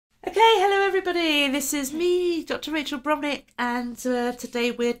everybody, this is me, Dr. Rachel Bromnick, and today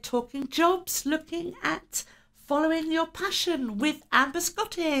we're talking jobs, looking at following your passion with Amber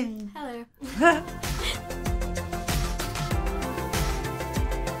Scotting. Hello.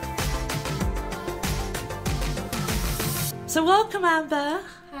 So welcome, Amber.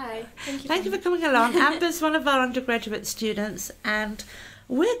 Hi. Thank you for coming along. Amber's one of our undergraduate students, and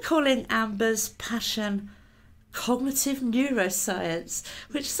we're calling Amber's passion cognitive neuroscience,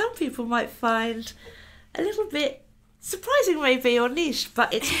 which some people might find a little bit surprising maybe, or niche,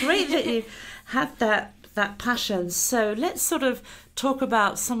 but it's great that you have that passion. So let's sort of talk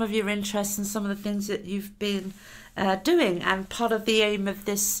about some of your interests and some of the things that you've been doing. And part of the aim of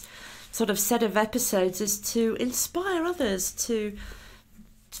this sort of set of episodes is to inspire others to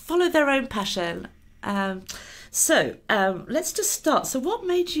follow their own passion. So let's just start. So what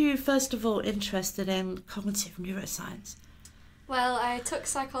made you, first of all, interested in cognitive neuroscience? Well, I took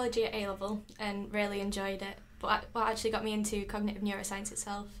psychology at A-level and really enjoyed it. But what actually got me into cognitive neuroscience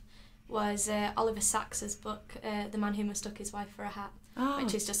itself was Oliver Sacks's book, The Man Who Mistook His Wife for a Hat,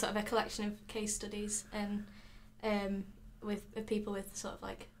 which is just sort of a collection of case studies and with people with sort of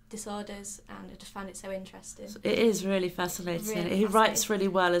like disorders, and I just found it so interesting. It is really fascinating. Really he writes really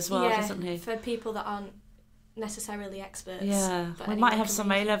well as well, doesn't he? For people that aren't necessarily experts. Yeah, we might have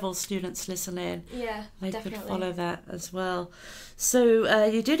some A-level students listening. Yeah, they definitely could follow that as well. So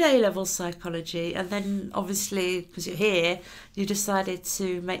you did A-level psychology, and then obviously, because you're here, you decided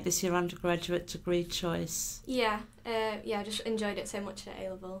to make this your undergraduate degree choice. Yeah, I just enjoyed it so much at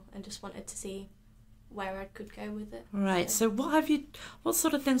A-level and just wanted to see where I could go with it. Right, so what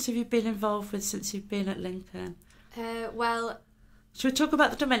sort of things have you been involved with since you've been at Lincoln? Well, should we talk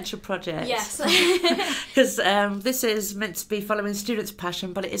about the Dementia Project? yes. Because this is meant to be following students'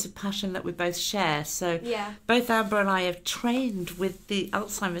 passion, but it is a passion that we both share. So yeah. Both Amber and I have trained with the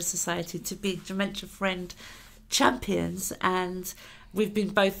Alzheimer's Society to be Dementia Friend champions, and we've been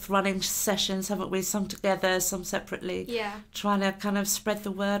both running sessions, haven't we? Some together, some separately. Yeah. Trying to kind of spread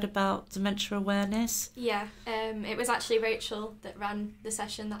the word about dementia awareness. Yeah. It was actually Rachel that ran the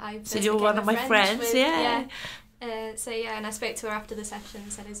session that I first So you're one of my friends, with. yeah. And I spoke to her after the session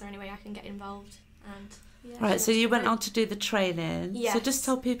and said, is there any way I can get involved? And yeah, right, so you went on to do the training. Yes. So just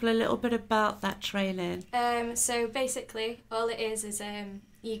tell people a little bit about that training. So basically, all it is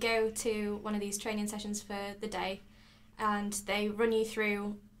you go to one of these training sessions for the day, and they run you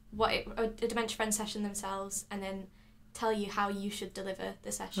through a dementia friend session themselves, and then tell you how you should deliver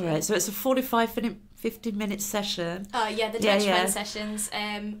the session. Right, so it's a 50-minute session. Oh yeah, the dementia friend sessions,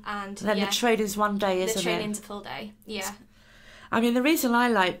 and then the training's one day, isn't it? The training's a full day. Yeah. I mean, the reason I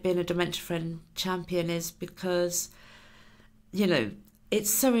like being a dementia friend champion is because, you know,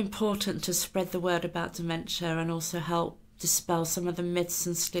 it's so important to spread the word about dementia and also help dispel some of the myths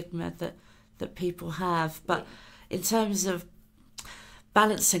and stigma that people have. But in terms of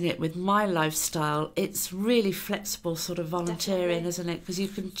balancing it with my lifestyle, it's really flexible sort of volunteering, isn't it? Because you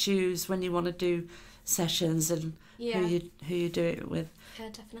can choose when you want to do sessions and who you do it with. Yeah,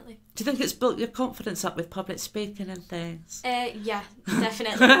 definitely. Do you think it's built your confidence up with public speaking and things? Yeah,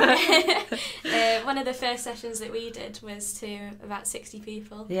 definitely. One of the first sessions that we did was to about 60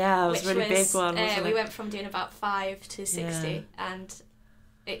 people. Yeah, it was a really big one, wasn't it? We went from doing about 5 to 60, and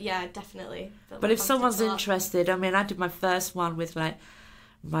definitely. But if someone's interested, I mean, I did my first one with like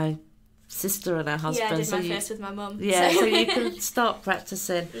my sister and her husband. Yeah, I did my first with my mum. Yeah, so you can start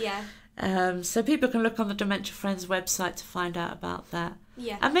practicing. Yeah. So people can look on the Dementia Friends website to find out about that.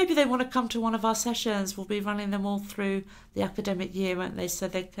 Yeah. And maybe they want to come to one of our sessions. We'll be running them all through the academic year, won't they? So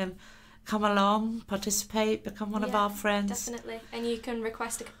they can come along, participate, become one of our friends. Definitely. And you can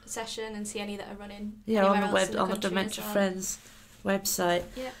request a session and see any that are running. Yeah, on the Dementia Friends website.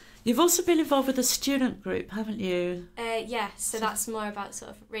 Yeah. You've also been involved with a student group, haven't you? Yeah, so that's more about sort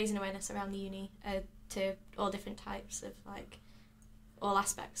of raising awareness around the uni to all different types of like all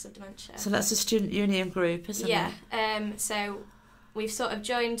aspects of dementia. So that's a student union group, isn't it? Yeah. So we've sort of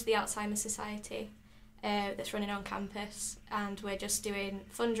joined the Alzheimer's Society that's running on campus, and we're just doing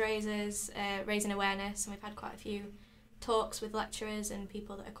fundraisers, raising awareness, and we've had quite a few talks with lecturers and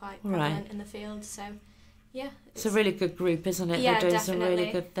people that are quite prevalent in the field. So yeah, it's a really good group, isn't it? Yeah, They're doing definitely. some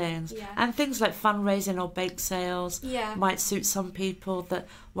really good things. Yeah. And things like fundraising or bake sales might suit some people that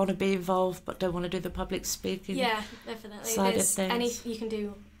want to be involved but don't want to do the public speaking definitely. side of things. You can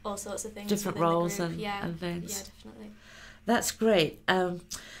do all sorts of things. Different roles and things. Yeah, definitely. That's great.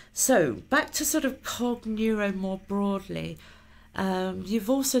 So back to sort of cog neuro more broadly. You've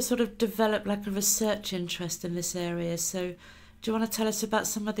also sort of developed like a research interest in this area. So do you want to tell us about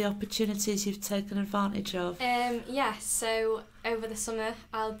some of the opportunities you've taken advantage of? So over the summer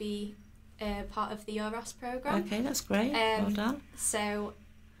I'll be part of the Euros programme. Okay, that's great. Well done. So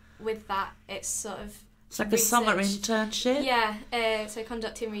with that, it's sort of... It's like a summer internship. Yeah, so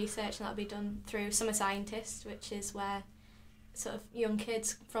conducting research, and that'll be done through Summer Scientist, which is where sort of young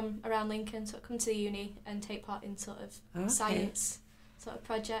kids from around Lincoln sort of come to the uni and take part in sort of science sort of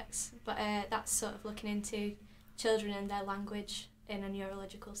projects. But that's sort of looking into children and their language in a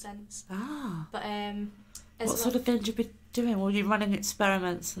neurological sense. Ah. But what sort of things you'll be doing? Will you running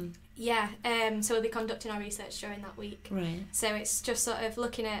experiments and? Yeah, so we'll be conducting our research during that week. Right. So it's just sort of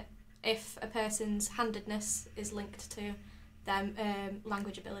looking at if a person's handedness is linked to their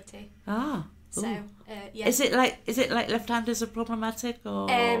language ability. Ah. So yeah. Is it like left-handers are problematic or?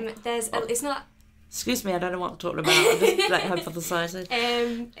 It's not. Excuse me, I don't know what I'm talking about. I'm just like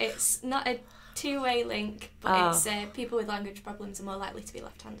hypothesising. It's not a two-way link, but it's people with language problems are more likely to be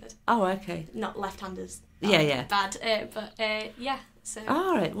left-handed. Oh, okay. Not left-handers. Yeah. Bad, but yeah. So.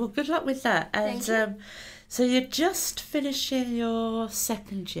 All right. Well, good luck with that. And Thank you. So you're just finishing your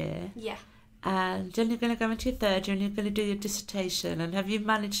second year. Yeah. And then you're going to go into your third year, and you're going to do your dissertation. And have you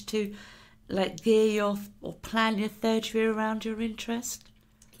managed to, like, gear or plan your third year around your interest?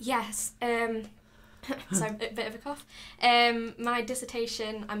 Yes. Sorry, a bit of a cough. My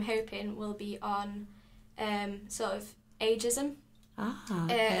dissertation, I'm hoping, will be on sort of ageism.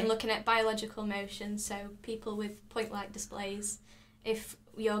 Okay. And looking at biological motion, so people with point-like displays. If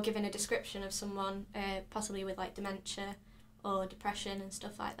you're given a description of someone, possibly with like dementia or depression and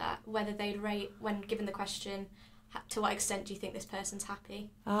stuff like that, whether they'd rate, when given the question, to what extent do you think this person's happy?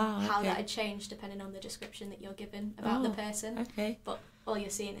 How that had changed depending on the description that you're given about the person. Okay. But all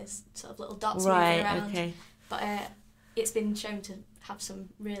you're seeing is sort of little dots moving around. Okay. But it's been shown to have some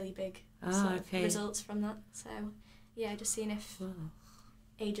really big sort of results from that. So yeah, just seeing if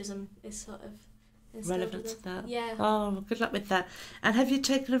ageism is sort of relevant to that. Yeah. Oh, well, good luck with that. And have you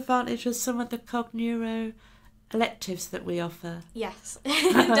taken advantage of some of the cogneuro electives that we offer? Yes,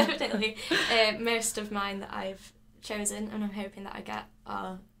 definitely. Most of mine that I've chosen, and I'm hoping that I get,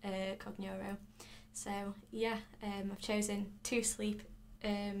 are cogneuro. So yeah, I've chosen 2 sleep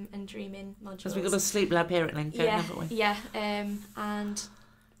and dreaming modules. Because we've got a sleep lab here at Lincoln, haven't we? Yeah, and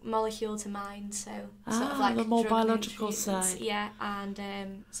molecule to mind, so sort of like the more drug biological side. Yeah,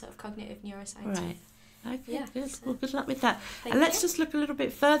 and sort of cognitive neuroscience. Right. Okay, Yeah, good. so Well, good luck with that. Thank And let's you. just look a little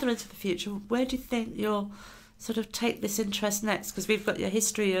bit further into the future. Where do you think you'll sort of take this interest next? Because we've got your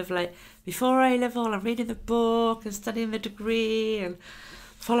history of like before A-level and reading the book and studying the degree and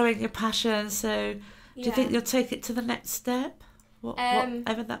following your passion. So do you think you'll take it to the next step?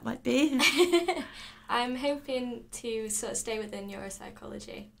 Whatever that might be. I'm hoping to sort of stay within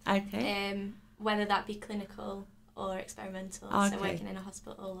neuropsychology. Okay. Whether that be clinical or experimental, Okay. so working in a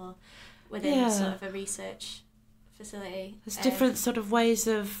hospital or within sort of a research facility. There's different sort of ways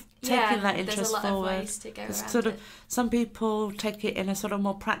of taking that interest there's a lot forward. of ways to go around sort of it. Some people take it in a sort of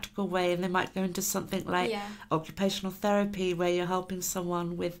more practical way, and they might go into something like occupational therapy, where you're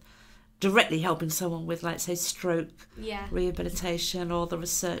directly helping someone with, like, say, stroke rehabilitation, or the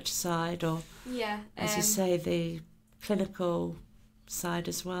research side, or as you say, the clinical side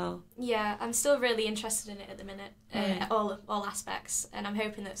as well. Yeah, I'm still really interested in it at the minute, all aspects, and I'm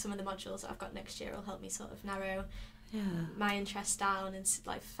hoping that some of the modules that I've got next year will help me sort of narrow my interest down and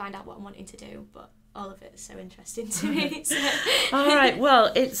like find out what I'm wanting to do. But all of it is so interesting to me. So. All right,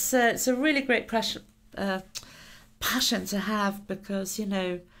 well, it's a really great passion to have, because, you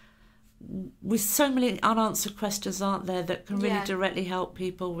know, with so many unanswered questions, aren't there, that can really directly help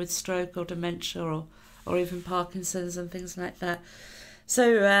people with stroke or dementia or even Parkinson's and things like that.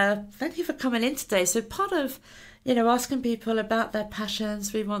 So thank you for coming in today. So part of, you know, asking people about their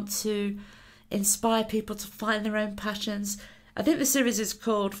passions, we want to inspire people to find their own passions. I think the series is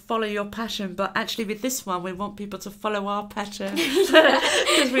called Follow Your Passion, but actually with this one we want people to follow our passion,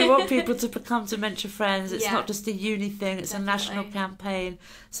 because we want people to become dementia friends. It's not just a uni thing, it's a national campaign.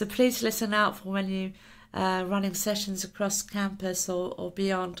 So please listen out for when you running sessions across campus or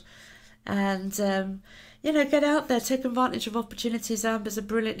beyond. And you know, get out there, take advantage of opportunities. Amber's a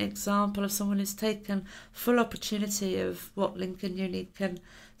brilliant example of someone who's taken full opportunity of what Lincoln Uni can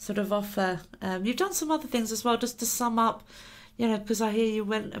sort of offer. You've done some other things as well, just to sum up, you know, because I hear you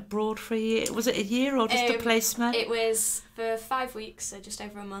went abroad for a year. Was it a year or just a placement? It was for 5 weeks, so just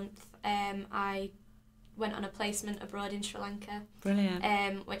over a month. I went on a placement abroad in Sri Lanka.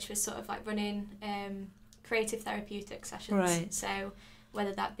 Brilliant. Which was sort of like running creative therapeutic sessions. Right. So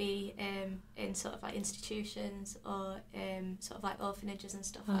whether that be in sort of like institutions or sort of like orphanages and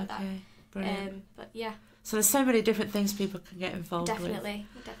stuff like that. Brilliant. But yeah. So there's so many different things people can get involved with. Definitely,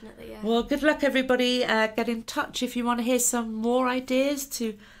 yeah. Well, good luck, everybody. Get in touch if you want to hear some more ideas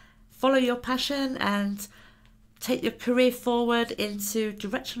to follow your passion and take your career forward into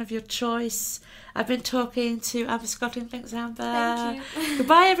direction of your choice. I've been talking to Amber Scotland. Thanks, Amber. Thank you.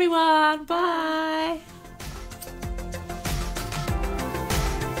 Goodbye, everyone. Bye.